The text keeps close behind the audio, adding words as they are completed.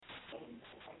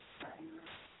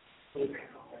Blog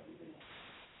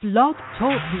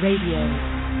Talk Radio.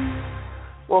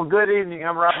 Well, good evening.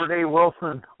 I'm Robert A.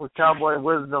 Wilson with Cowboy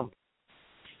Wisdom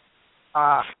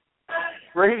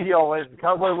Radio and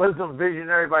Cowboy Wisdom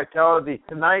Visionary Vitality.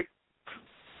 Tonight,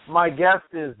 my guest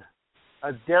is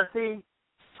Jesse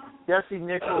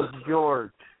Nichols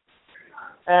George.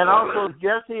 And also,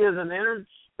 Jesse is an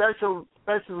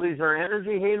specialties are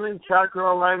energy healing,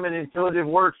 chakra alignment, intuitive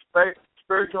work,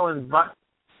 spiritual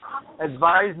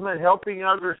advisement, helping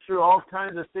others through all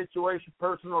kinds of situations,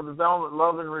 personal development,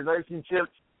 love and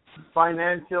relationships,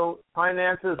 finances,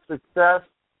 success,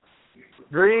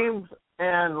 dreams,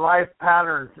 and life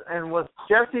patterns. And with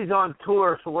Jesse's on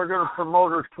tour, so we're going to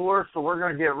promote her tour, so we're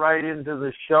going to get right into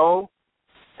the show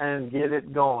and get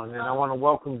it going. And I want to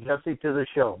welcome Jesse to the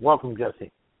show. Welcome,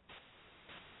 Jesse.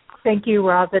 Thank you,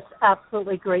 Rob. It's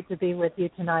absolutely great to be with you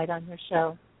tonight on your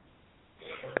show.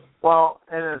 Well,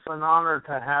 and it's an honor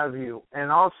to have you.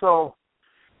 And also,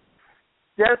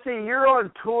 Jesse, you're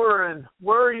on tour, and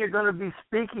where are you going to be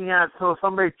speaking at? So if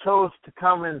somebody chose to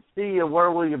come and see you,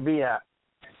 where will you be at?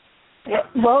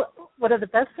 Well, one of the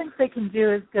best things they can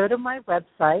do is go to my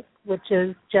website, which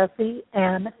is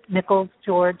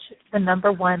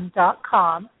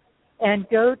JessieAnnNicholsGeorge1.com, and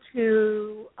go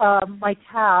to my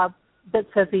tab that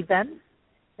says events,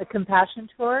 the Compassion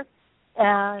Tour,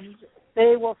 and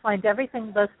they will find everything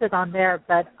listed on there.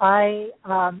 But I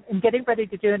am getting ready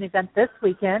to do an event this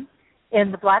weekend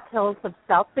in the Black Hills of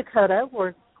South Dakota.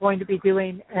 We're going to be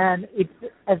doing an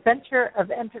adventure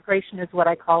of integration is what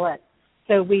I call it.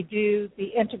 So we do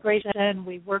the integration,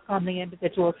 we work on the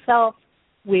individual self,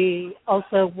 we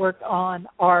also work on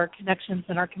our connections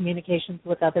and our communications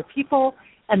with other people,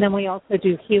 and then we also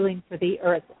do healing for the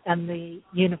earth and the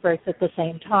universe at the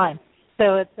same time.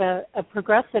 So it's a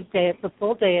progressive day, it's a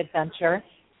full-day adventure,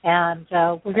 and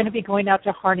we're going to be going out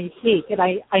to Harney Peak. And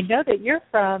I know that you're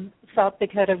from South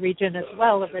Dakota region as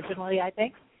well originally, I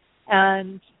think,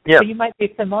 and yep. So you might be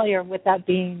familiar with that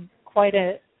being quite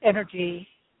an energy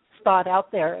spot out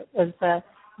there. It was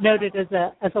noted as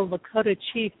a Lakota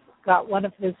chief got one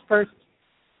of his first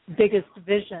biggest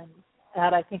visions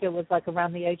at, I think it was like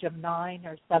around the age of 9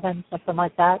 or 7, something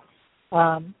like that,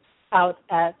 out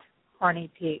at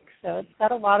Harney Peak. So it's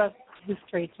got a lot of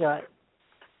history to it.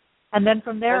 And then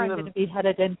from there, I'm going to be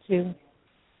headed into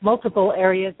multiple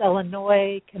areas: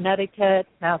 Illinois, Connecticut,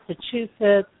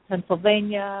 Massachusetts,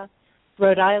 Pennsylvania,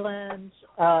 Rhode Island,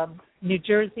 New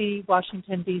Jersey,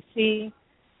 Washington, D.C.,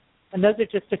 and those are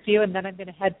just a few, and then I'm going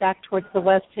to head back towards the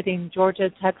west, hitting Georgia,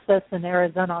 Texas, and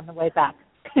Arizona on the way back.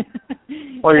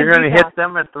 Well, you're going to hit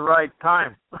them at the right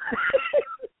time.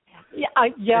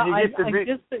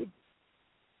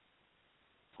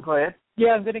 Go ahead. Yeah,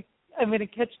 I'm going to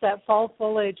catch that fall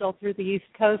foliage all through the East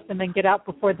Coast and then get out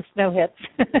before the snow hits.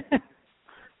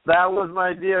 That was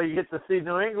my deal. You get to see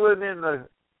New England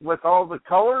with all the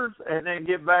colors, and then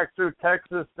get back through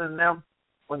Texas and them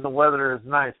when the weather is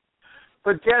nice.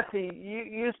 But, Jesse,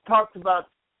 you talked about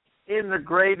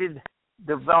integrated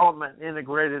development,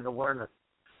 integrated awareness.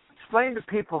 Explain to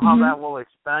people how that will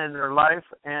expand their life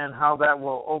and how that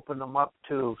will open them up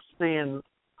to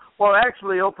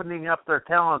actually opening up their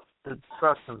talents to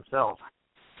trust themselves.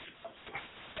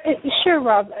 Sure,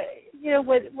 Rob. You know,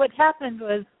 what happened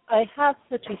was I have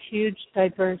such a huge,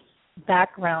 diverse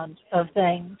background of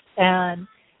things. And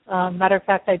matter of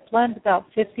fact, I blend about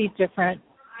 50 different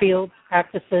fields,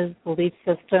 practices, belief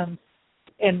systems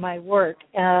in my work,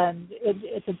 and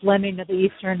it's a blending of the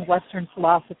Eastern, Western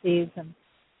philosophies, and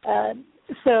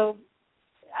so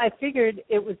I figured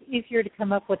it was easier to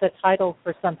come up with a title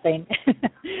for something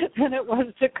than it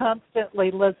was to constantly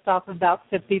list off about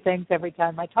 50 things every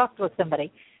time I talked with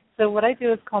somebody. So what I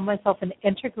do is call myself an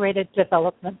integrated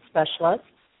development specialist,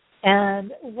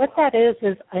 and what that is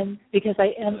because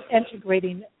I am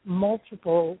integrating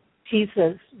multiple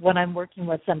pieces when I'm working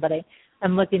with somebody.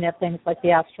 I'm looking at things like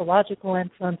the astrological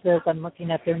influences. I'm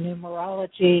looking at their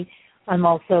numerology. I'm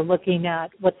also looking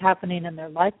at what's happening in their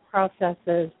life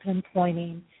processes,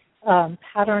 pinpointing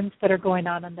patterns that are going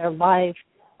on in their life,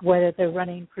 whether they're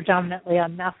running predominantly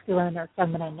on masculine or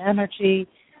feminine energy,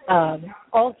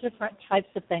 all different types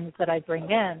of things that I bring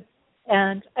in.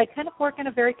 And I kind of work in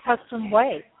a very custom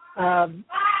way in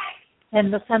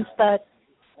the sense that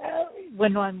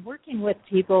when I'm working with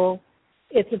people,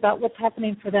 it's about what's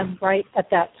happening for them right at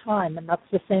that time. And that's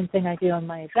the same thing I do in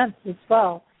my events as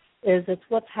well, is it's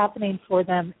what's happening for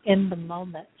them in the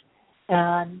moment.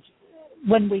 And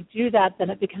when we do that, then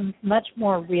it becomes much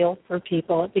more real for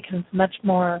people. It becomes much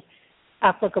more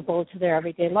applicable to their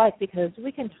everyday life, because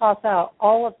we can toss out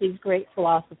all of these great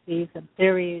philosophies and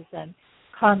theories and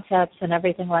concepts and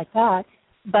everything like that,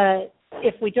 but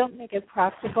if we don't make it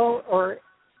practical or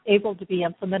able to be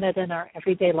implemented in our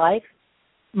everyday life,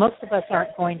 most of us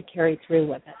aren't going to carry through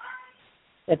with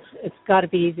it. It's got to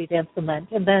be easy to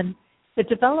implement. And then the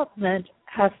development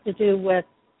has to do with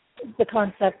the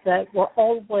concept that we're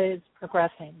always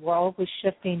progressing. We're always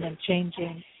shifting and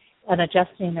changing and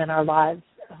adjusting in our lives,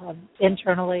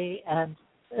 internally and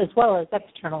as well as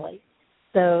externally.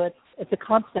 So it's a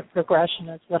constant progression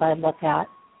is what I look at.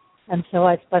 And so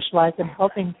I specialize in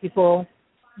helping people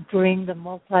bring the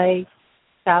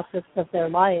multi-facets of their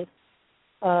life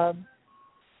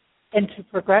into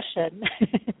progression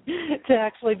to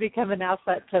actually become an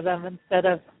asset to them instead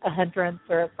of a hindrance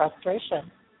or a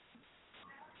frustration.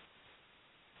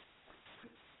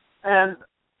 And,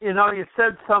 you know, you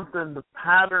said something, the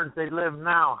patterns they live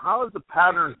now. How is the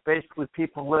patterns basically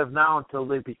people live now until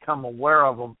they become aware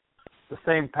of them? The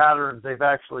same patterns they've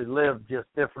actually lived, just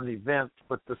different events,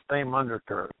 but the same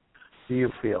undercurrent, do you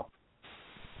feel?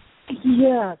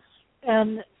 Yes.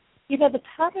 And, you know, the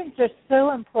patterns are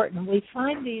so important. We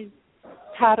find these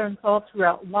patterns all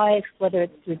throughout life, whether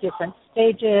it's through different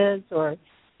stages or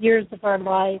years of our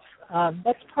life.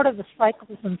 That's part of the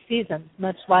cycles and seasons,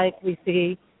 much like we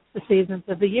see the seasons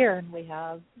of the year, and we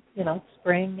have, you know,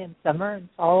 spring and summer and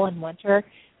fall and winter.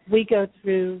 We go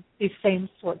through these same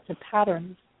sorts of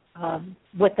patterns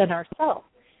within ourselves.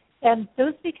 And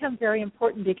those become very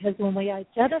important because when we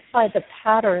identify the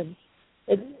patterns,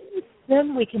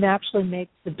 then we can actually make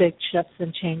the big shifts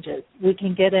and changes. We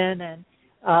can get in and,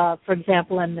 for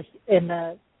example, in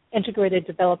the integrated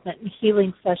development and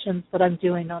healing sessions that I'm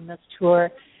doing on this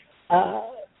tour,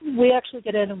 we actually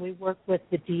get in and we work with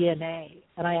the DNA,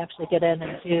 and I actually get in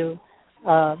and do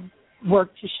work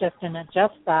to shift and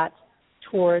adjust that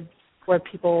towards where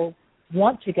people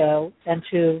want to go and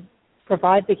to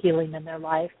provide the healing in their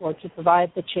life or to provide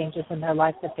the changes in their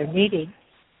life that they're needing.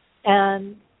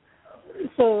 And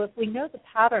so if we know the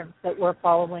patterns that we're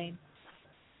following,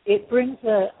 it brings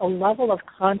a level of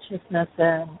consciousness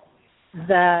in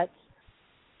that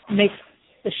makes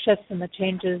the shifts and the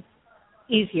changes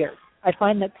easier. I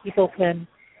find that people can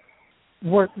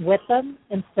work with them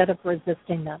instead of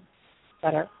resisting them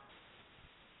better.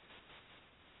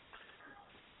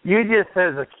 You just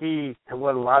said a key to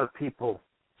what a lot of people,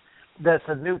 it's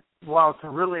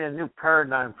really a new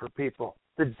paradigm for people,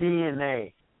 the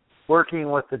DNA,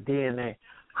 working with the DNA.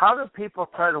 How do people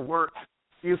try to work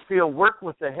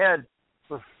with the head,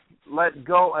 let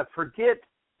go, and forget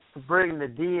to bring the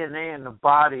DNA and the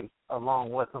body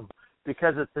along with them?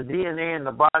 Because it's the DNA in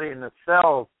the body and the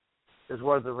cells is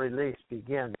where the release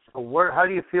begins. So how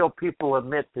do you feel people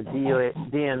admit to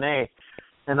DNA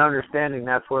and understanding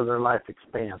that's where their life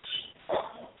expands?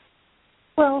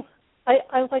 Well,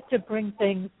 I like to bring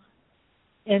things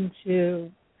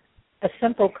into as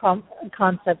simple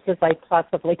concepts as I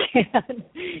possibly can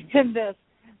in this.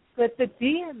 But the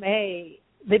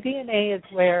DNA is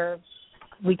where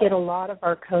we get a lot of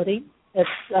our coding. It's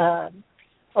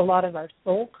a lot of our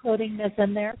soul coding is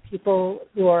in there. People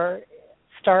who are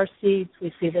star seeds,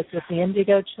 we see this with the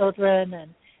indigo children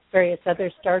and various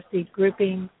other star seed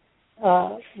groupings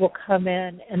will come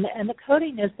in, and the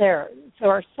coding is there. So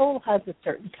our soul has a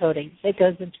certain coding that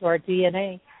goes into our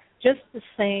DNA, just the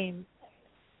same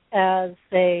as,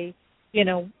 say, you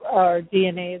know, our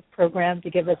DNA is programmed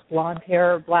to give us blonde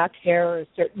hair or black hair or a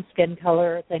certain skin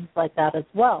color or things like that as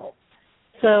well.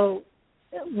 So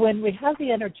when we have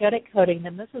the energetic coding,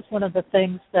 and this is one of the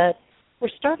things that we're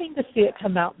starting to see it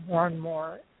come out more and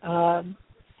more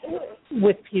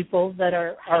with people that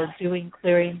are doing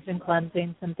clearings and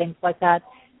cleansings and things like that,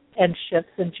 and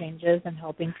shifts and changes and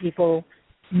helping people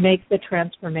make the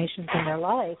transformations in their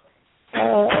life.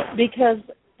 Because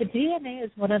the DNA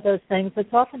is one of those things,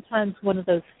 it's oftentimes one of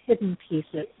those hidden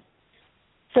pieces.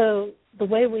 So the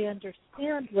way we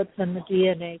understand what's in the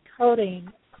DNA coding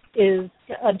is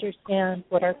to understand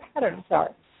what our patterns are.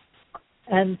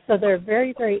 And so they're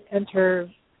very, very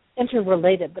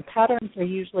interrelated. The patterns are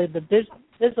usually the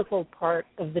physical part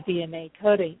of the DNA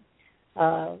coding.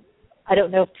 I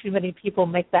don't know if too many people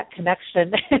make that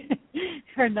connection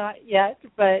or not yet,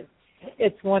 but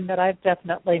it's one that I've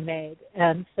definitely made.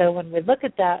 And so when we look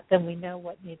at that, then we know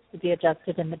what needs to be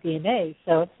adjusted in the DNA.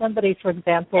 So if somebody, for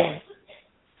example,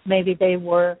 maybe they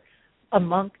were a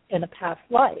monk in a past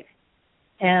life,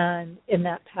 and in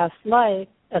that past life,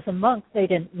 as a monk, they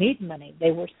didn't need money.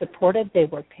 They were supported. They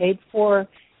were paid for.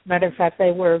 Matter of fact,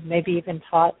 they were maybe even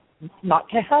taught not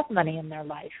to have money in their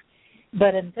life.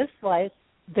 But in this life,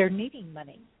 they're needing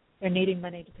money. They're needing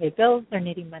money to pay bills. They're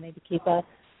needing money to keep a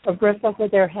roof over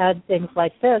their head, things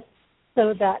like this.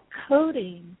 So that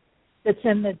coding that's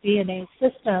in the DNA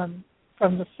system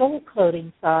from the soul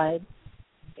coding side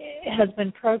has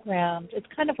been programmed. It's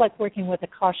kind of like working with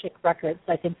Akashic records.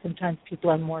 I think sometimes people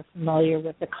are more familiar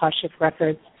with Akashic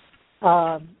records.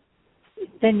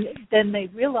 Then they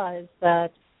realize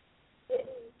that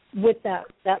with that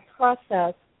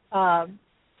process,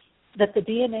 that the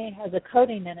DNA has a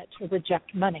coding in it to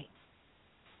reject money.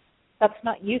 That's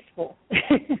not useful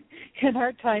in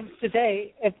our times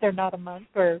today if they're not a monk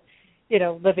or,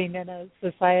 living in a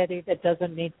society that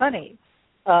doesn't need money,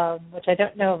 which I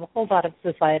don't know of a whole lot of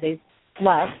societies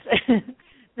left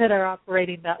that are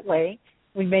operating that way.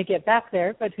 We may get back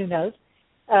there, but who knows?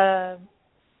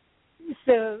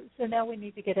 So now we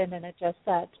need to get in and adjust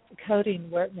that coding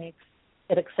where it makes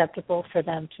it acceptable for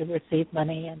them to receive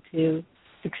money and to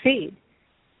succeed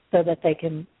so that they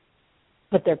can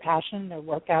put their passion, their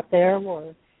work out there,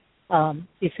 or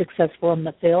be successful in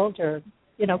the field, or,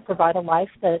 provide a life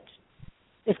that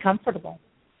is comfortable.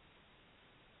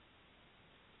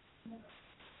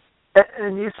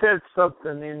 And you said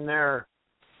something in there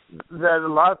that a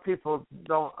lot of people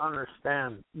don't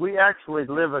understand. We actually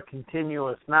live a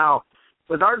continuous now,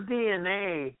 but our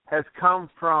DNA has come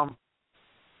from,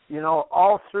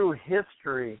 all through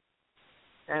history,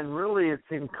 and really it's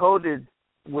encoded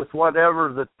with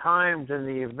whatever the times and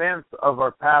the events of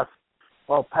our past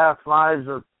lives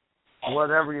or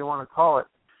whatever you want to call it.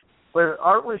 But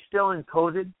aren't we still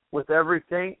encoded with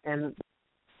everything? And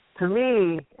to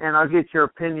me, and I'll get your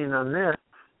opinion on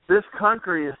this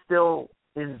country is still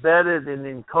embedded and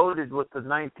encoded with the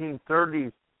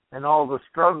 1930s and all the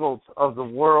struggles of the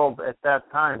world at that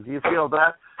time. Do you feel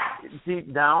that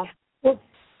deep down? Well,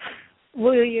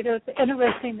 it's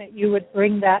interesting that you would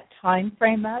bring that time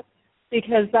frame up,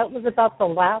 because that was about the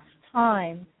last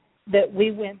time that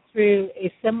we went through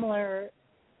a similar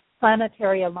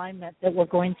planetary alignment that we're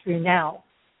going through now.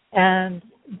 And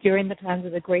during the times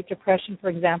of the Great Depression, for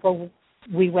example,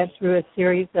 we went through a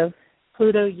series of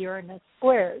Pluto-Uranus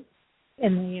squares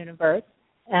in the universe.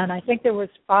 And I think there was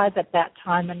 5 at that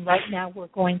time, and right now we're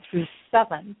going through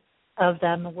 7 of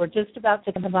them. We're just about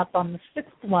to come up on the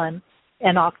 6th one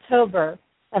in October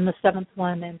and the 7th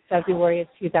one in February of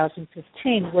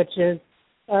 2015, which is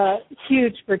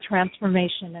huge for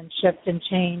transformation and shift and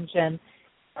change. And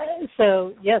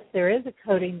so, yes, there is a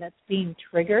coding that's being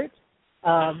triggered.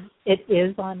 It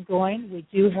is ongoing. We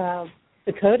do have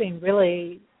the coding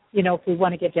really, if we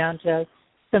want to get down to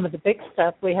some of the big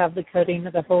stuff, we have the coding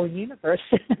of the whole universe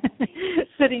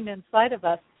sitting inside of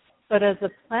us. But as a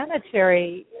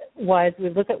planetary-wise, we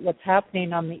look at what's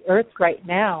happening on the Earth right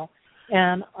now,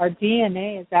 and our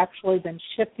DNA has actually been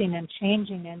shifting and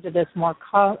changing into this more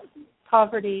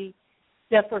poverty,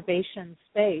 deprivation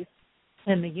space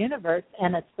in the universe,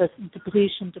 and it's this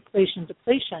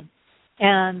depletion.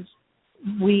 And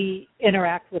we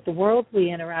interact with the world,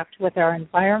 we interact with our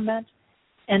environment,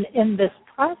 and in this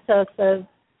process of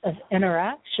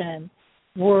interaction,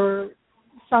 we're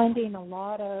finding a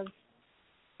lot of,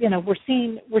 we're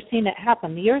seeing it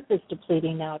happen. The Earth is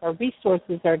depleting out, our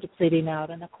resources are depleting out,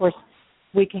 and of course,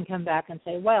 we can come back and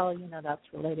say, well, that's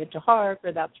related to HAARP,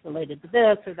 or that's related to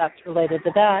this, or that's related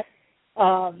to that.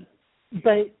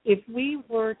 But if we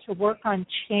were to work on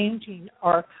changing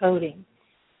our coding,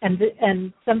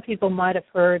 and some people might have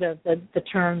heard of the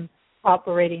term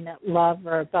operating at love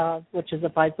or above, which is a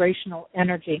vibrational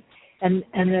energy, and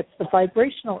it's the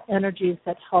vibrational energies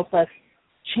that help us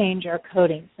change our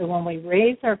coding. So when we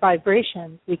raise our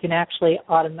vibrations, we can actually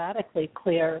automatically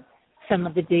clear some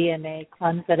of the DNA,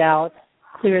 cleanse it out,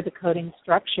 clear the coding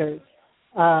structures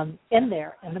in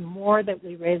there. And the more that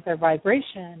we raise our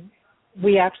vibration,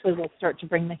 we actually will start to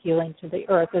bring the healing to the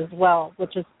Earth as well,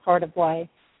 which is part of why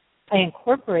I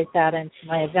incorporate that into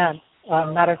my events.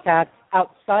 Matter of fact,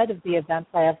 outside of the events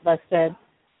I have listed,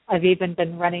 I've even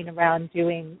been running around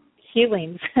doing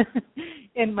healings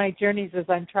in my journeys as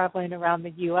I'm traveling around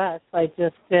the U.S. I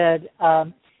just did a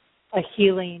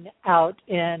healing out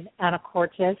in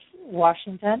Anacortes,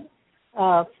 Washington,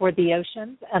 for the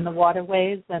oceans and the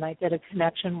waterways, and I did a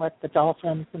connection with the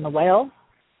dolphins and the whales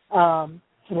to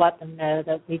let them know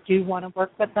that we do want to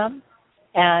work with them.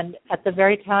 And at the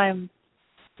very time,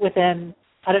 within,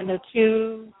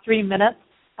 2-3 minutes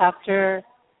after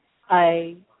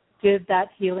I did that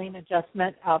healing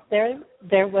adjustment out there,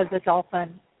 there was a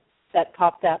dolphin that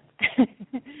popped up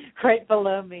right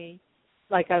below me.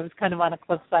 Like I was kind of on a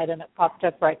cliffside, and it popped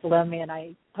up right below me, and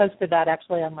I posted that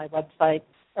actually on my website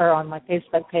or on my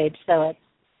Facebook page, so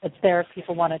it's there if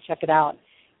people want to check it out.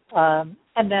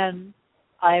 And then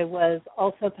I was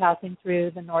also passing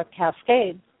through the North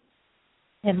Cascades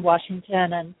in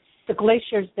Washington, and the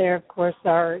glaciers there, of course,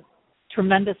 are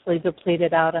tremendously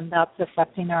depleted out, and that's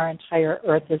affecting our entire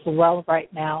Earth as well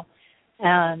right now.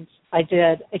 And I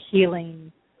did a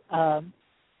healing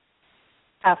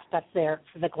aspect there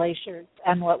for the glaciers.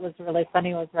 And what was really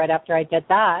funny was right after I did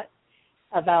that,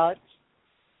 it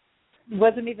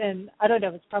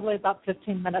was probably about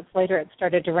 15 minutes later, it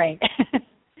started to rain.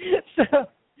 So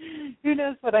who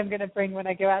knows what I'm going to bring when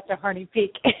I go out to Harney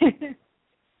Peak.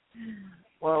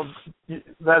 Well,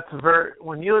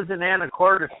 when you was in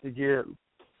Anacortes, did you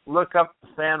look up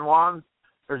San Juan?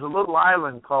 There's a little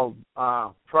island called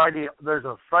Friday. There's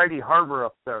a Friday Harbor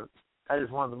up there. That is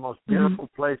one of the most beautiful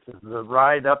places. The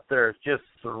ride up there is just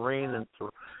serene and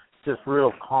just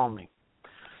real calming.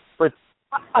 But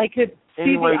I could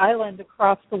see the island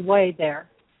across the way there.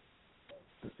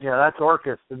 Yeah, that's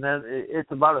Orcas, and then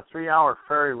it's about a 3-hour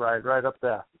ferry ride right up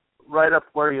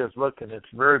where you was looking. It's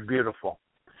very beautiful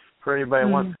for anybody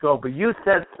who wants to go. But you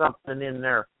said something in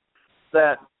there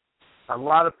that a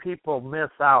lot of people miss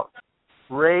out.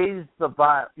 Raise the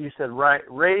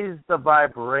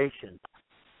vibration.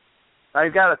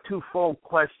 I've got a twofold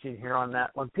question here on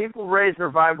that. When people raise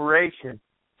their vibration,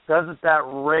 doesn't that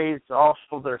raise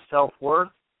also their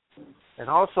self-worth? And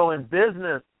also in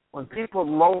business, when people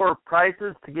lower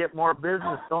prices to get more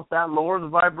business, don't that lower the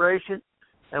vibration?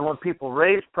 And when people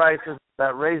raise prices,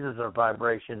 that raises their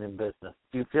vibration in business.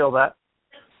 Do you feel that?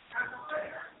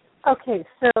 Okay,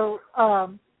 so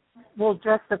we'll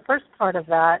address the first part of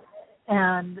that.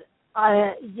 And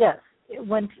yes,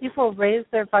 when people raise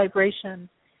their vibration,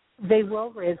 they will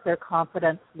raise their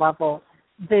confidence level.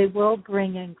 They will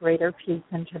bring in greater peace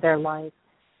into their life.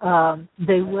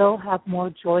 They will have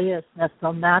more joyousness.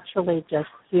 They'll naturally just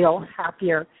feel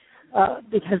happier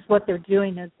because what they're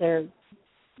doing is they're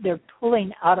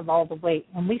pulling out of all the weight.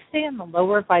 When we stay in the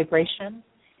lower vibration,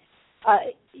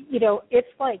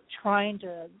 it's like trying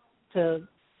to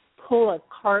pull a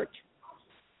cart,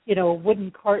 a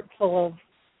wooden cart full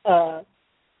of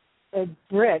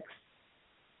bricks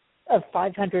of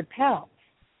 500 pounds.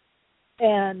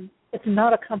 And it's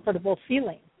not a comfortable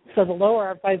feeling. So the lower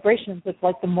our vibrations, it's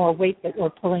like the more weight that we're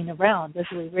pulling around. As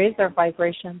we raise our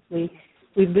vibrations, we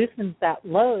loosen that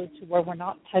load to where we're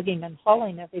not tugging and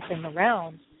hauling everything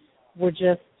around. We're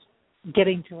just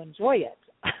getting to enjoy it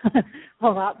a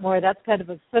lot more. That's kind of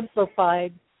a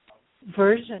simplified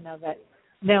version of it.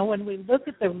 Now, when we look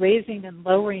at the raising and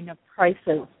lowering of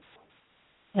prices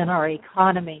in our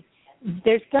economy,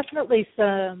 there's definitely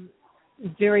some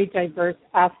very diverse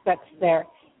aspects there.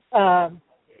 For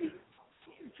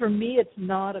me, it's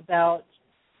not about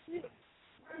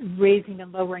raising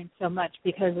and lowering so much,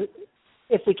 because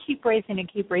if we keep raising and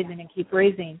keep raising and keep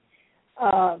raising,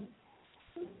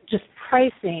 just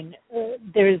pricing,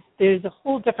 there's a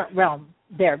whole different realm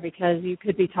there, because you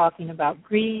could be talking about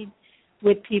greed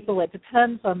with people. It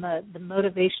depends on the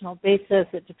motivational basis.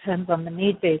 It depends on the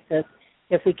need basis.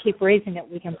 If we keep raising it,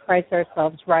 we can price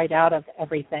ourselves right out of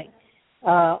everything.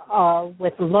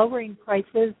 With lowering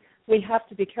prices, we have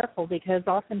to be careful, because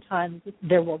oftentimes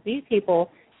there will be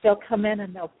people, they'll come in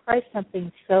and they'll price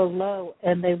something so low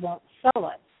and they won't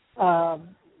sell it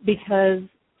because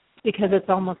it's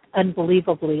almost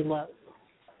unbelievably low.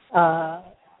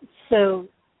 So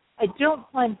I don't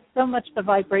find so much the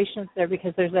vibrations there,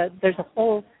 because there's a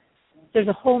whole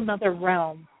nother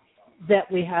realm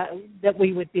that we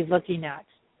would be looking at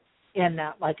in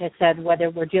that. Like I said, whether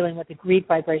we're dealing with a greed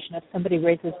vibration, if somebody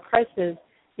raises prices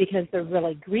because they're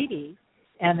really greedy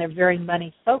and they're very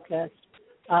money focused,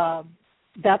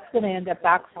 that's going to end up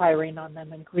backfiring on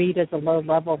them, and greed is a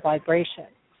low-level vibration.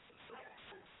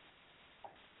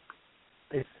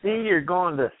 I see you're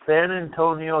going to San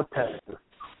Antonio, Texas.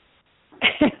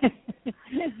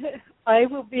 I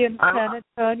will be in San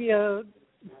Antonio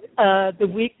the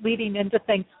week leading into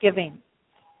Thanksgiving.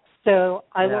 So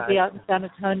I will be out in San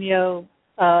Antonio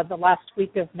the last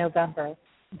week of November.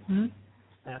 Mm-hmm.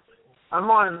 Yeah. I'm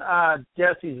on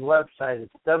Jesse's website.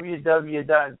 It's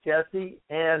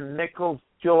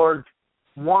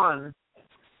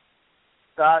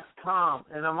www.jesseandnichols1.com,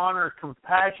 and I'm on her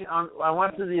compassion. I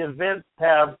went to the events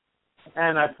tab,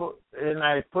 and I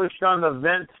pushed on the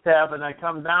events tab, and I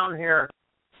come down here.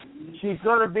 She's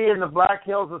going to be in the Black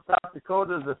Hills of South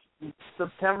Dakota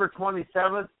September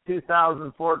 27th,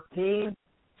 2014.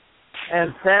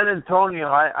 And San Antonio,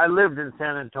 I lived in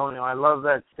San Antonio. I love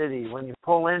that city. When you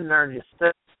pull in there and you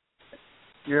sit,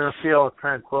 you're going to feel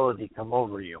tranquility come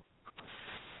over you.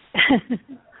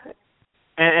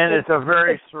 and it's a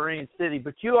very serene city.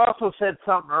 But you also said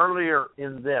something earlier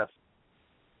in this.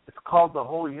 It's called the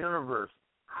whole universe.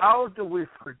 How do we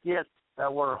forget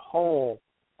that we're whole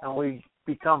and we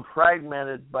become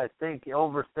fragmented by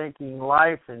overthinking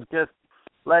life and just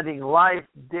letting life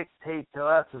dictate to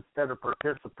us instead of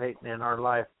participating in our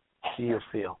life? Do you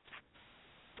feel?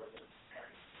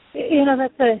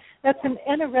 That's an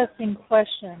interesting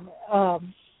question.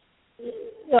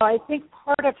 I think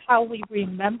part of how we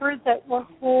remember that we're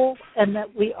whole and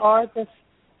that we are this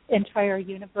entire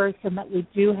universe and that we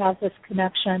do have this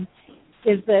connection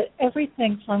is that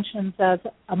everything functions as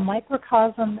a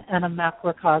microcosm and a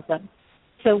macrocosm.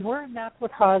 So we're a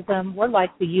macrocosm, we're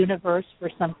like the universe for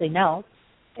something else,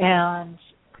 and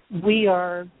we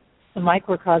are the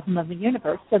microcosm of the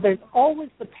universe. So there's always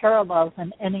the parallels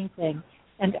in anything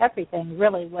and everything,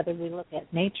 really, whether we look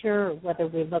at nature or whether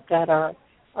we look at our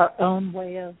own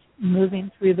way of moving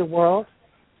through the world.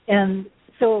 And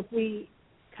so if we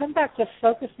come back to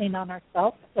focusing on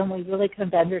ourselves, then we really come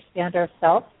to understand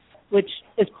ourselves, which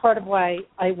is part of why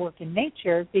I work in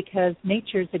nature, because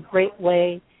nature is a great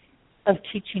way of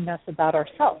teaching us about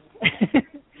ourselves.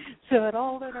 So it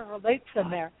all interrelates in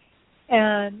there.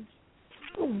 And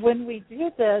when we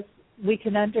do this, we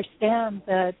can understand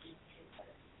that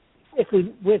if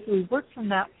we work from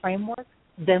that framework,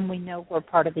 then we know we're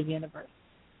part of the universe.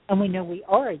 And we know we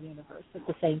are a universe at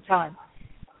the same time.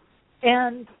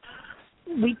 And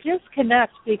we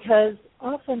disconnect because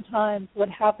oftentimes what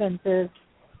happens is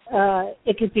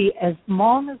it could be as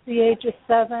long as the age of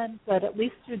 7, but at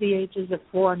least through the ages of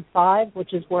 4 and 5,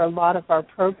 which is where a lot of our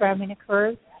programming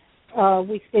occurs,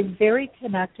 we stay very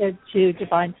connected to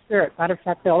divine spirit. Matter of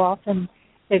fact,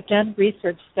 they've done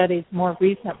research studies more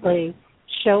recently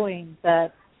showing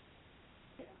that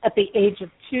at the age of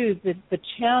 2, the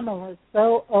channel is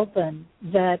so open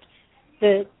that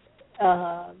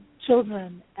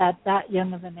children at that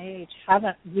young of an age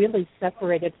haven't really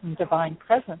separated from divine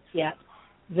presence yet.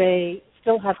 They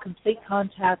still have complete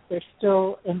contact. They're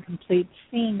still in complete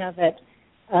seeing of it.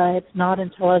 It's not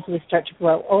until as we start to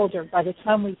grow older. By the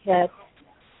time we hit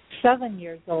 7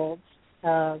 years old,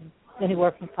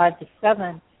 anywhere from 5 to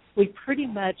 7, we pretty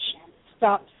much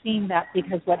stop seeing that,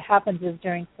 because what happens is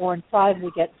during 4 and 5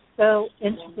 we get so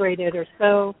integrated or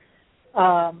so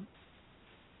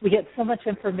we get so much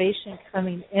information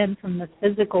coming in from the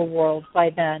physical world by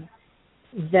then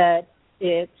that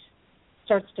it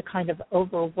starts to kind of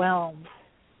overwhelm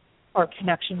our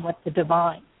connection with the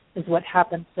divine, is what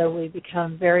happens. So we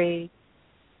become very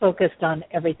focused on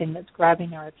everything that's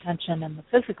grabbing our attention in the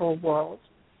physical world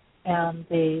and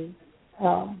this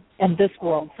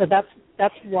world. So that's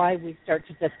why we start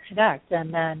to disconnect,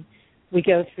 and then we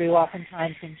go through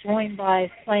oftentimes enjoying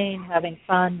life, playing, having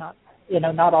fun.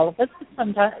 Not all of us, but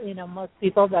sometimes, most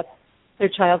people, that's their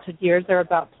childhood years are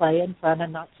about play and fun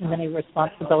and not too many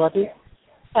responsibilities.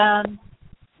 And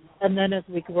then as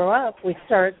we grow up, we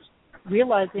start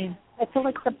realizing, I feel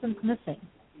like something's missing.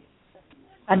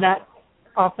 And that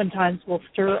oftentimes will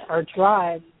stir our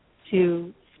drive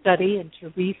to study and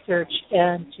to research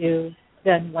and to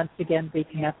then once again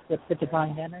reconnect with the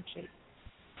divine energy.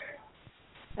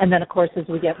 And then, of course, as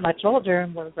we get much older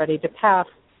and we're ready to pass,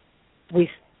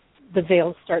 the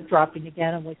veils start dropping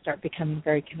again and we start becoming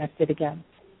very connected again.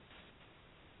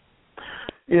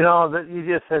 That you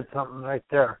just said something right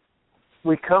there.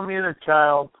 We come in a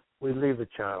child, we leave a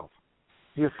child.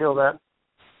 Do you feel that?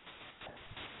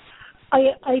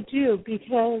 I do,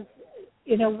 because,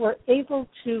 we're able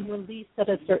to release at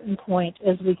a certain point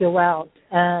as we go out,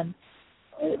 and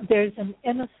there's an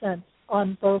innocence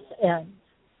on both ends.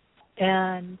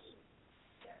 And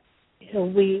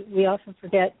we often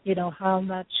forget, how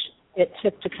much it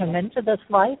took to come into this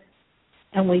life,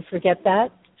 and we forget that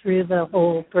through the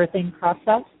whole birthing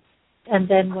process. And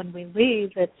then when we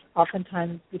leave, it's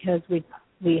oftentimes because we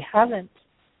haven't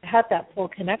had that full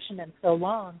connection in so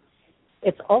long.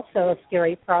 It's also a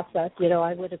scary process.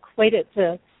 I would equate it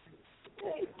to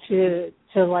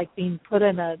like being put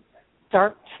in a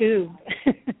dark tube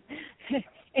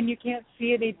and you can't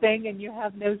see anything and you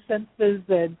have no senses,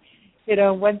 and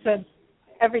in one sense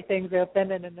everything's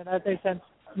open and in another sense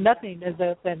nothing is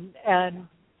open, and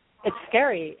it's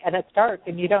scary and it's dark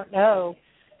and you don't know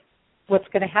what's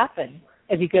going to happen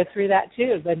as you go through that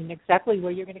tube and exactly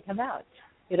where you're going to come out.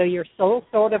 Your soul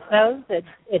sort of knows. It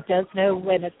does know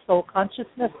when it's soul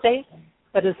consciousness state,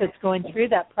 but as it's going through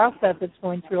that process, it's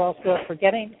going through also a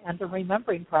forgetting and a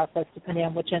remembering process, depending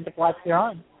on which end of life you're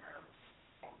on.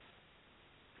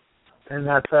 And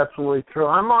that's absolutely true.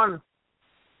 I'm on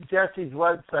Jesse's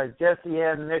website,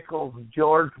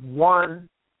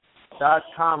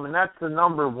 JesseAnnNicholsGeorge1.com, and that's the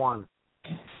number 1.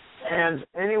 And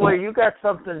anyway, you got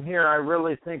something here I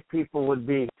really think people would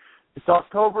be. It's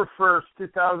October 1st,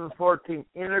 2014,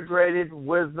 Integrated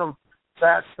Wisdom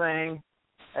Fat Saying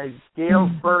at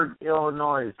Galesburg,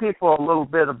 Illinois. People a little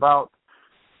bit about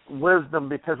wisdom,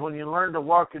 because when you learn to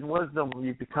walk in wisdom,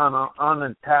 you become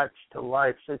unattached to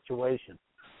life situations.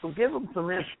 So give them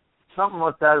something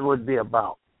what that would be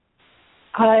about.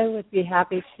 I would be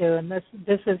happy to, and this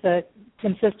is a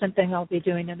consistent thing I'll be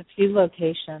doing in a few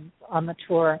locations on the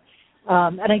tour.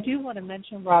 And I do want to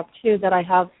mention, Rob, too, that I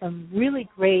have some really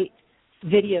great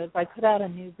videos. I put out a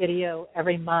new video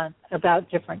every month about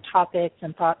different topics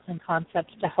and thoughts and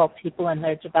concepts to help people in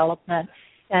their development,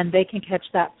 and they can catch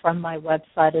that from my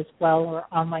website as well or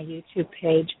on my YouTube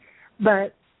page.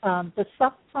 But the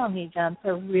soft song events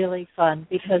are really fun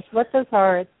because what those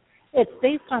are, it's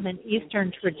based on an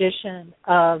Eastern tradition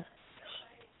of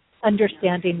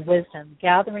understanding wisdom,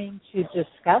 gathering to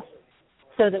discuss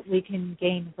so that we can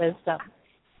gain wisdom.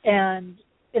 And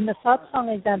in the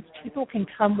satsang events, people can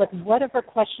come with whatever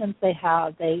questions they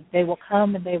have. They will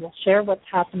come and they will share what's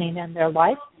happening in their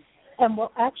life, and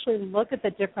we'll actually look at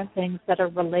the different things that are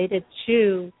related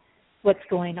to what's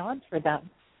going on for them.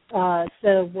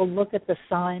 So we'll look at the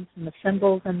signs and the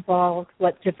symbols involved,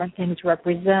 what different things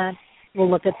represent. We'll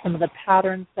look at some of the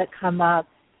patterns that come up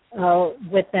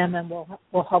with them, and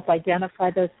we'll help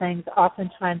identify those things.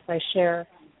 Oftentimes I share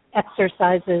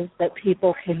exercises that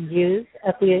people can use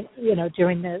at the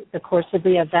during the course of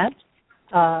the event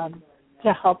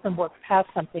to help them work past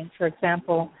something. For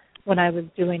example, when I was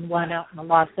doing one out in the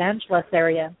Los Angeles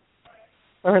area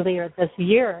earlier this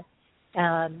year,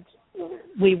 and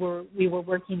we were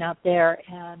working out there,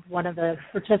 and one of the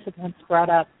participants brought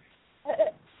up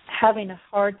having a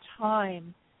hard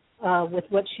time with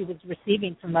what she was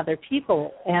receiving from other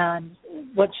people, and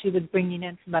what she was bringing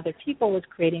in from other people was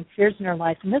creating fears in her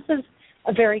life. And this is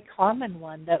a very common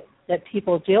one that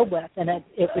people deal with, and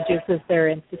it reduces their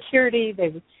insecurity.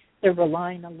 They're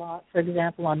relying a lot, for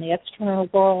example, on the external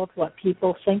world, what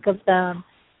people think of them.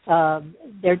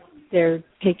 They're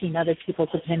taking other people's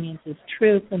opinions as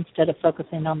truth instead of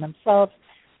focusing on themselves.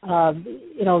 A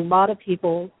lot of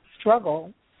people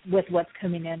struggle with what's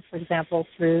coming in, for example,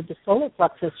 through the solar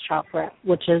plexus chakra,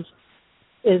 which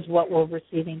is what we're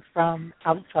receiving from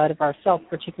outside of ourselves,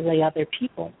 particularly other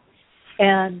people.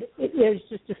 And there's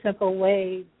just a simple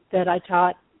way that I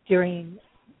taught during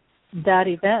that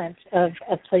event of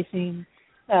placing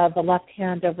the left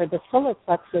hand over the solar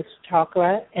plexus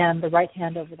chakra and the right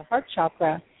hand over the heart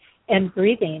chakra, and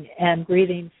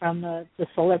breathing from the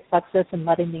solar plexus and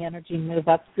letting the energy move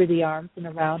up through the arms and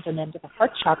around and into the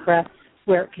heart chakra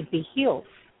where it could be healed.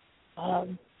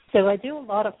 So I do a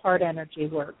lot of heart energy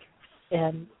work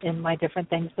in my different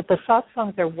things, but the soft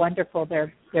songs are wonderful.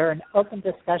 They're an open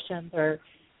discussion. They're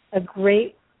a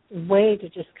great way to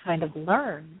just kind of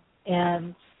learn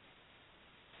and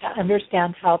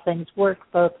understand how things work,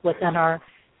 both within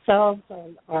ourselves,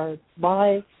 our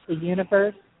lives, the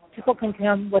universe. People can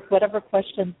come with whatever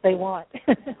questions they want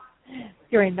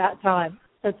during that time.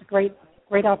 So it's a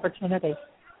great opportunity.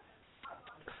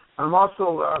 I'm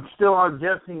also still on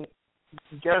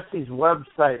Jessie's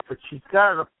website, but she's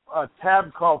got a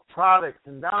tab called Products,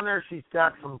 and down there she's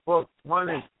got some books. One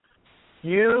is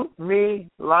You, Me,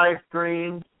 Life,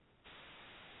 Dreams,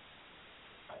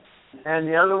 and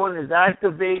the other one is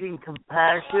Activating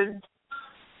Compassion,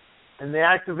 and the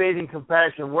Activating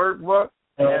Compassion workbook,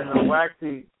 and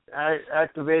the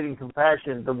Activating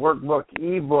Compassion, the workbook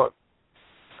ebook.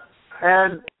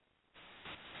 And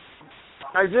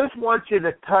I just want you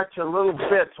to touch a little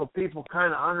bit so people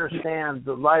kind of understand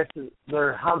the life,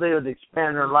 how they would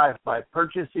expand their life by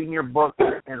purchasing your book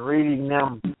and reading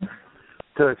them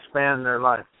to expand their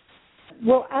life.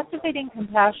 Well, Activating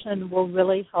Compassion will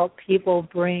really help people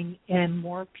bring in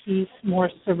more peace, more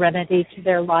serenity to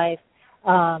their life,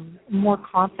 more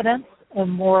confidence, and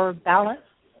more balance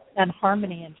and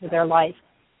harmony into their life.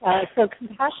 So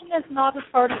compassion is not as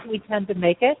hard as we tend to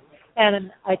make it.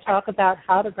 And I talk about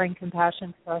how to bring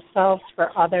compassion for ourselves,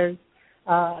 for others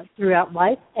throughout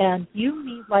life. And You,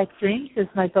 Me, Life, Dreams is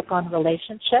my book on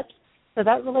relationships. So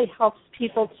that really helps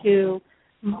people to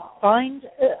find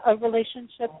a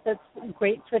relationship that's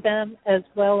great for them, as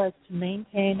well as to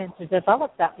maintain and to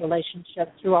develop that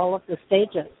relationship through all of the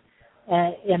stages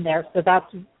in there. So that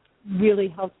really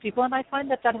helps people. And I find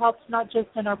that helps not just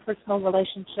in our personal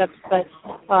relationships, but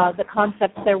the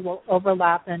concepts there will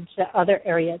overlap into other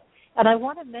areas. And I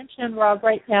want to mention, Rob,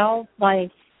 right now, my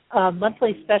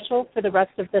monthly special for the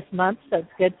rest of this month, so it's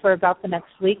good for about the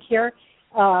next week here,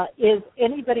 is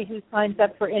anybody who signs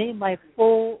up for any of my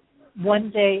full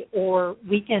one-day or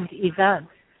weekend events,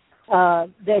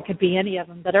 there could be any of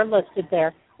them that are listed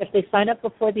there. If they sign up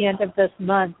before the end of this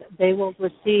month, they will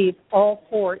receive all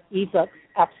 4 ebooks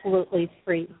absolutely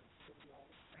free.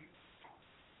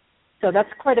 So that's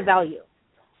quite a value.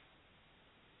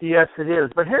 Yes, it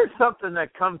is. But here's something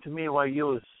that come to me while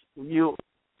you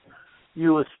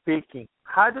was speaking.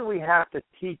 How do we have to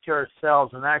teach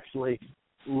ourselves and actually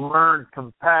learn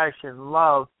compassion,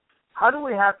 love, How do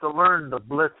we have to learn the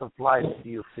bliss of life, do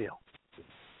you feel?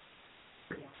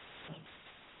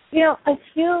 I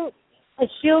feel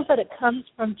that it comes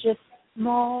from just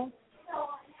small,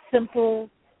 simple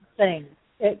things.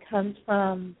 It comes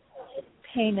from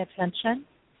paying attention.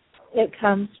 It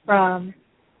comes from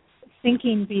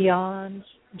thinking beyond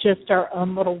just our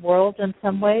own little world in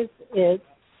some ways.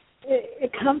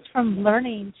 It comes from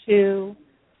learning to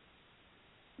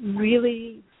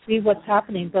really see what's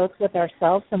happening both with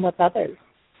ourselves and with others,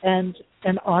 and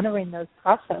honoring those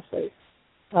processes.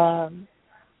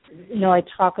 I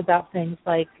talk about things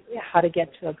like how to get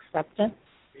to acceptance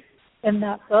in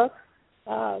that book,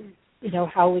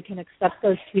 how we can accept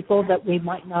those people that we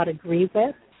might not agree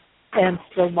with and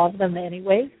still love them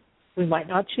anyway. We might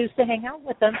not choose to hang out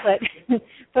with them,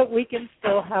 but we can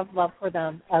still have love for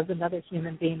them as another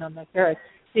human being on the earth.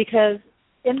 Because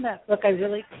in that book, I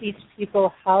really teach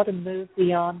people how to move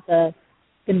beyond the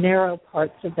narrow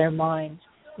parts of their mind,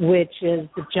 which is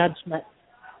the judgment.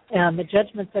 And the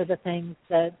judgments are the things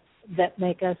that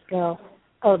make us go,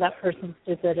 oh, that person's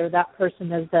stupid, or that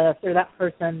person is this, or that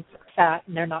person's fat,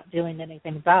 and they're not doing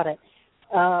anything about it.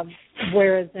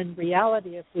 Whereas in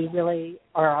reality, if we really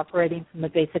are operating from a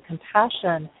basic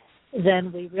compassion,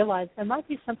 then we realize there might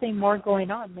be something more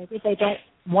going on. Maybe they don't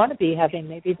want to be having.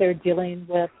 Maybe they're dealing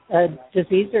with a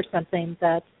disease or something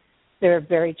that they're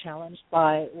very challenged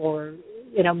by, or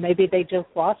maybe they just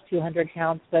lost 200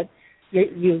 pounds, but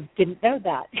you didn't know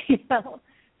that.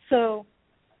 So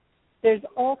there's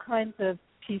all kinds of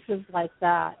pieces like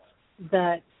that,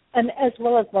 and as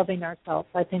well as loving ourselves.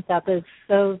 I think that is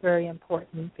so very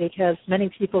important, because many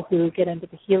people who get into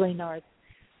the healing arts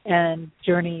and a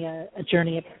journey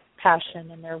of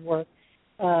passion in their work,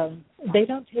 they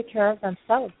don't take care of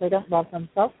themselves. They don't love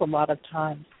themselves a lot of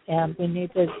times, and we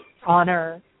need to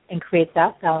honor and create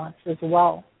that balance as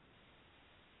well.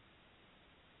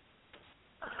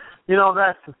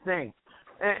 That's the thing.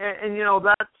 And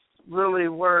that's really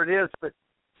where it is. But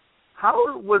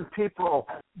how would people,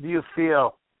 do you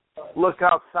feel, look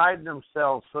outside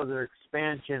themselves for their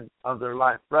expansion of their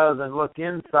life rather than look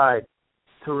inside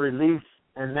to release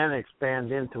and then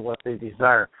expand into what they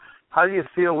desire? How do you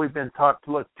feel we've been taught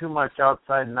to look too much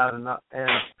outside and not enough, and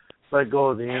let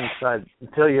go of the inside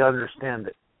until you understand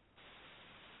it?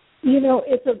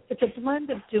 It's a blend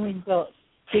of doing both,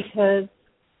 because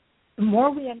the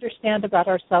more we understand about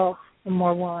ourselves, the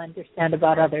more we'll understand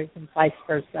about others, and vice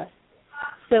versa.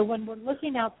 So when we're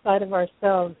looking outside of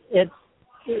ourselves, it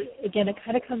kind of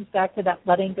comes back to that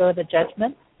letting go of the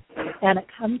judgment, and it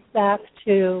comes back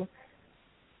to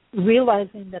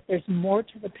realizing that there's more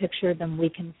to the picture than we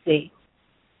can see.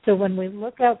 So when we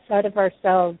look outside of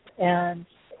ourselves and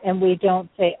we don't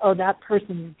say, oh, that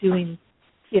person's doing,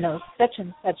 such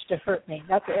and such to hurt me.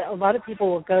 That's a lot of people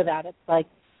will go that. It's like,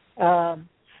 oh,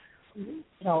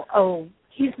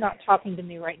 he's not talking to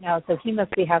me right now, so he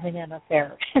must be having an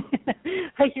affair.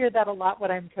 I hear that a lot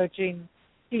when I'm coaching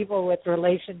people with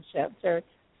relationships or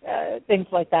things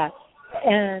like that.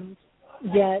 And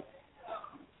yet,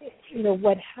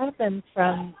 what happens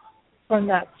from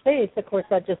that space, of course,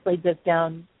 that just leads us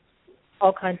down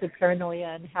all kinds of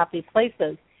paranoia and happy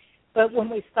places. But when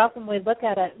we stop and we look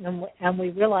at it and we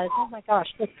realize, oh my gosh,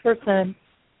 this person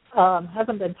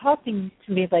hasn't been talking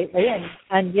to me lately,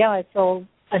 and yeah, I feel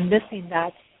I'm missing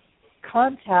that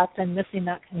contact, I'm missing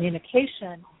that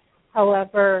communication.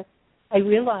 However, I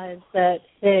realize that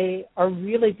they are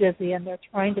really busy and they're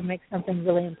trying to make something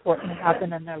really important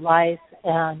happen in their life,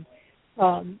 and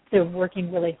they're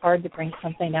working really hard to bring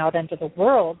something out into the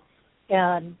world.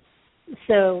 And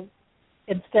so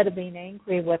instead of being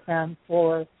angry with them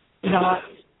for not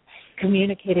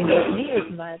communicating with me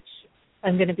as much,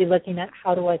 I'm going to be looking at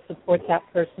how do I support that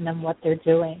person and what they're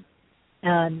doing,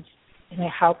 and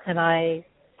how can I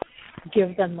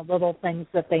give them the little things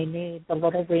that they need, the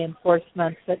little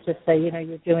reinforcements that just say,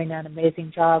 you're doing an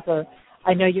amazing job, or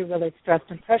I know you're really stressed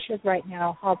and pressured right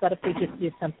now. How about if we just do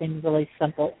something really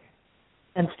simple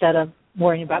instead of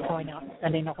worrying about going out and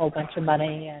spending a whole bunch of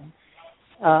money and,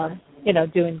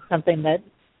 doing something that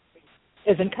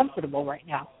isn't comfortable right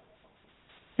now.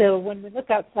 So when we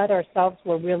look outside ourselves,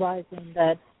 we're realizing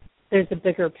that there's a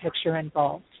bigger picture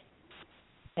involved.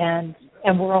 And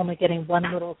we're only getting one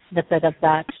little snippet of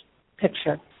that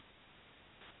picture.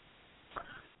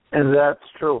 And that's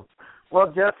true. Well,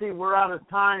 Jesse, we're out of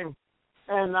time.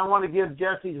 And I want to give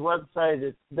Jesse's website.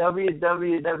 It's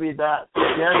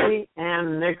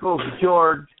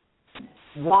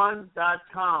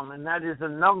www.jesseandnicholsgeorge1.com. And that is the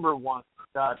number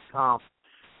 1.com.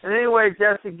 And anyway,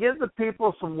 Jesse, give the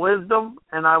people some wisdom,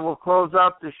 and I will close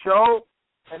out the show.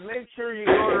 and make sure you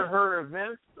go to her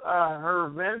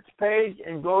events page,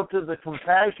 and go to the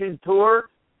Compassion Tour,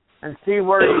 and see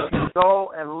where you can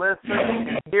go and listen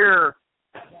and hear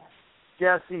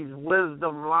Jesse's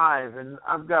wisdom live. And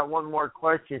I've got one more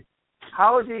question.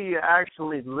 How do you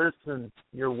actually listen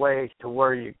your way to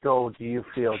where you go, do you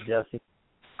feel, Jesse?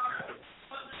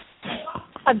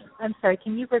 I'm sorry,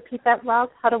 can you repeat that, Rob?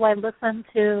 How do I listen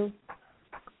to?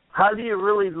 How do you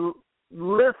really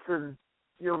listen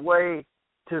your way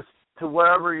to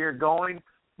wherever you're going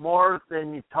more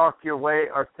than you talk your way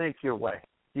or think your way,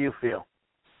 do you feel?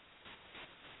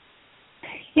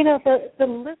 You know, the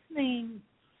listening,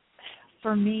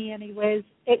 for me anyways,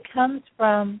 it comes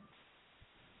from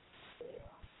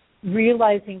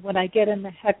realizing when I get in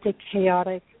the hectic,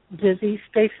 chaotic, busy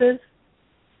spaces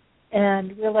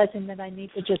and realizing that I need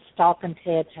to just stop and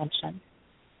pay attention.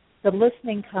 The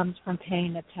listening comes from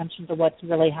paying attention to what's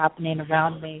really happening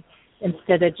around me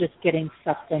instead of just getting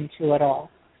sucked into it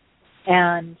all.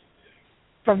 And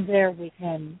from there we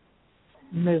can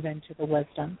move into the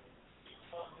wisdom.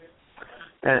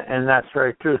 And that's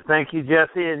very true. Thank you,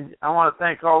 Jesse. And I want to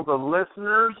thank all the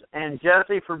listeners and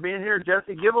Jesse for being here.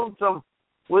 Jesse, give them some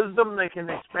wisdom they can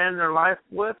expand their life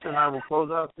with, and I will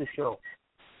close out the show.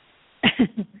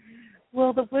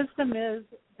 Well, the wisdom is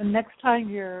the next time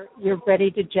you're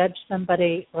ready to judge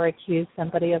somebody or accuse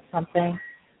somebody of something,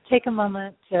 take a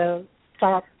moment to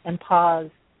stop and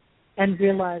pause and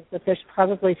realize that there's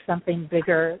probably something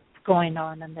bigger going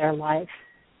on in their life,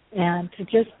 and to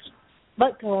just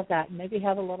let go of that and maybe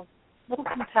have a little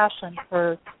compassion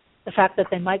for the fact that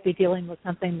they might be dealing with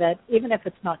something that, even if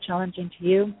it's not challenging to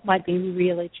you, might be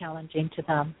really challenging to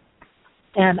them.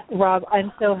 And, Rob,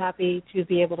 I'm so happy to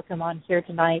be able to come on here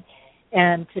tonight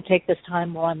and to take this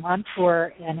time while I'm on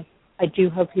tour, and I do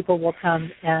hope people will come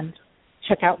and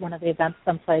check out one of the events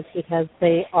someplace because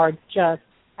they are just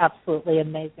absolutely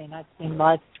amazing. I've seen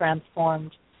lives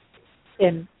transformed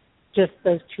in just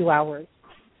those 2 hours.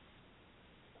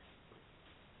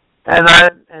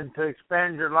 And to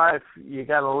expand your life, you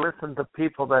got to listen to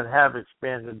people that have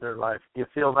expanded their life. Do you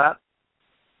feel that?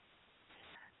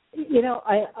 You know,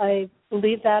 I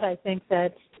believe that. I think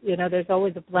that, you know, there's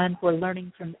always a blend. We're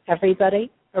learning from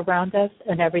everybody around us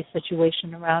and every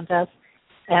situation around us.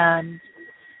 And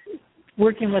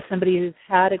working with somebody who's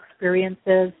had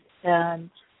experiences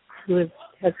and who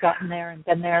has gotten there and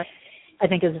been there, I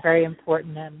think is very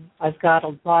important. And I've got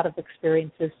a lot of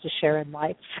experiences to share in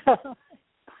life.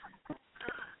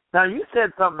 Now, you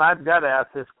said something, I've got to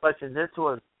ask this question. This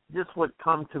would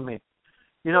come to me.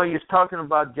 You know, you're talking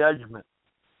about judgment.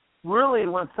 Really,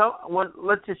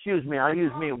 let's just use me. I'll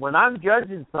use me. When I'm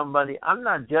judging somebody, I'm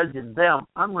not judging them.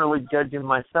 I'm really judging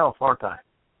myself, aren't I?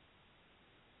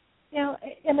 You know,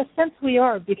 in a sense we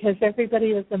are, because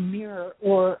everybody is a mirror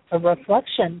or a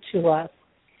reflection to us.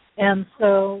 And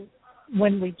so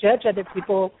when we judge other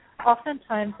people,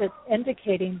 oftentimes it's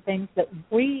indicating things that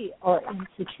we are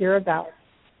insecure about.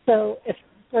 So if,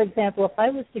 for example, if I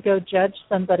was to go judge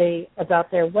somebody about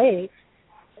their weight,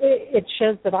 it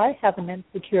shows that I have an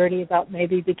insecurity about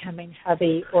maybe becoming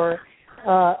heavy, or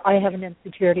I have an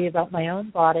insecurity about my own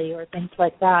body or things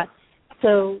like that.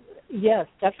 So, yes,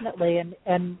 definitely.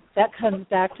 And that comes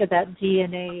back to that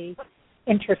DNA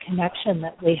interconnection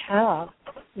that we have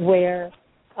where,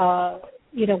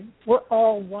 you know, we're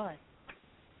all one.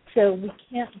 So we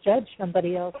can't judge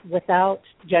somebody else without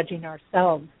judging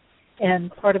ourselves.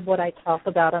 And part of what I talk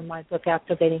about in my book,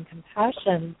 Activating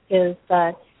Compassion, is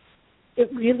that it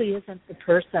really isn't the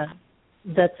person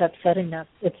that's upsetting us,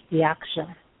 it's the action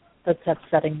that's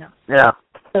upsetting us. Yeah.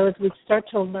 So as we start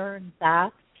to learn that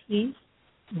piece,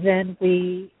 then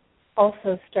we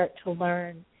also start to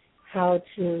learn how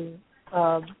to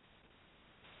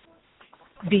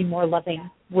be more loving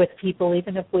with people,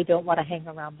 even if we don't want to hang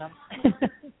around them.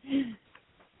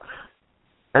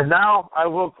 And now I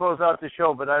will close out the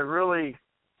show, but that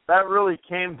really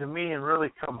came to me and really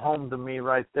come home to me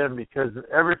right then, because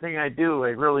everything I do, I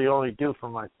really only do for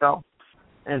myself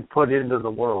and put into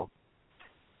the world.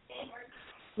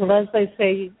 Well, as they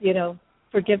say, you know,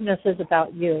 forgiveness is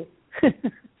about you.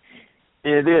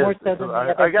 It is. More so than the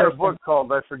other I got person. a book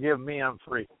called I Forgive Me, I'm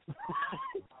Free.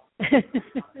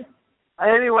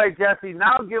 Anyway, Jesse,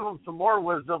 now give them some more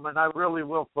wisdom, and I really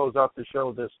will close out the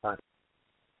show this time.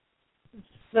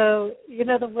 So, you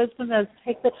know, the wisdom is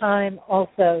take the time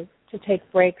also to take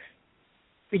breaks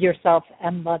for yourself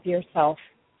and love yourself.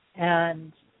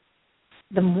 And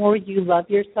the more you love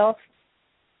yourself,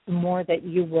 the more that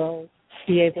you will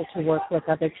be able to work with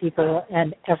other people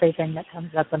and everything that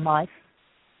comes up in life.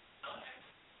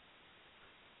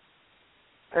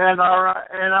 And all right,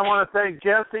 and I want to thank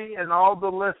Jesse and all the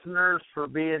listeners for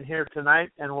being here tonight,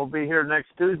 and we'll be here next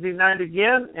Tuesday night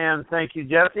again. And thank you,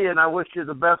 Jesse, and I wish you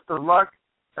the best of luck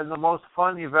and the most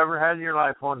fun you've ever had in your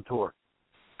life on tour.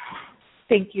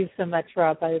 Thank you so much,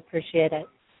 Rob. I appreciate it.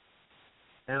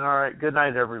 And all right, good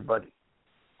night, everybody.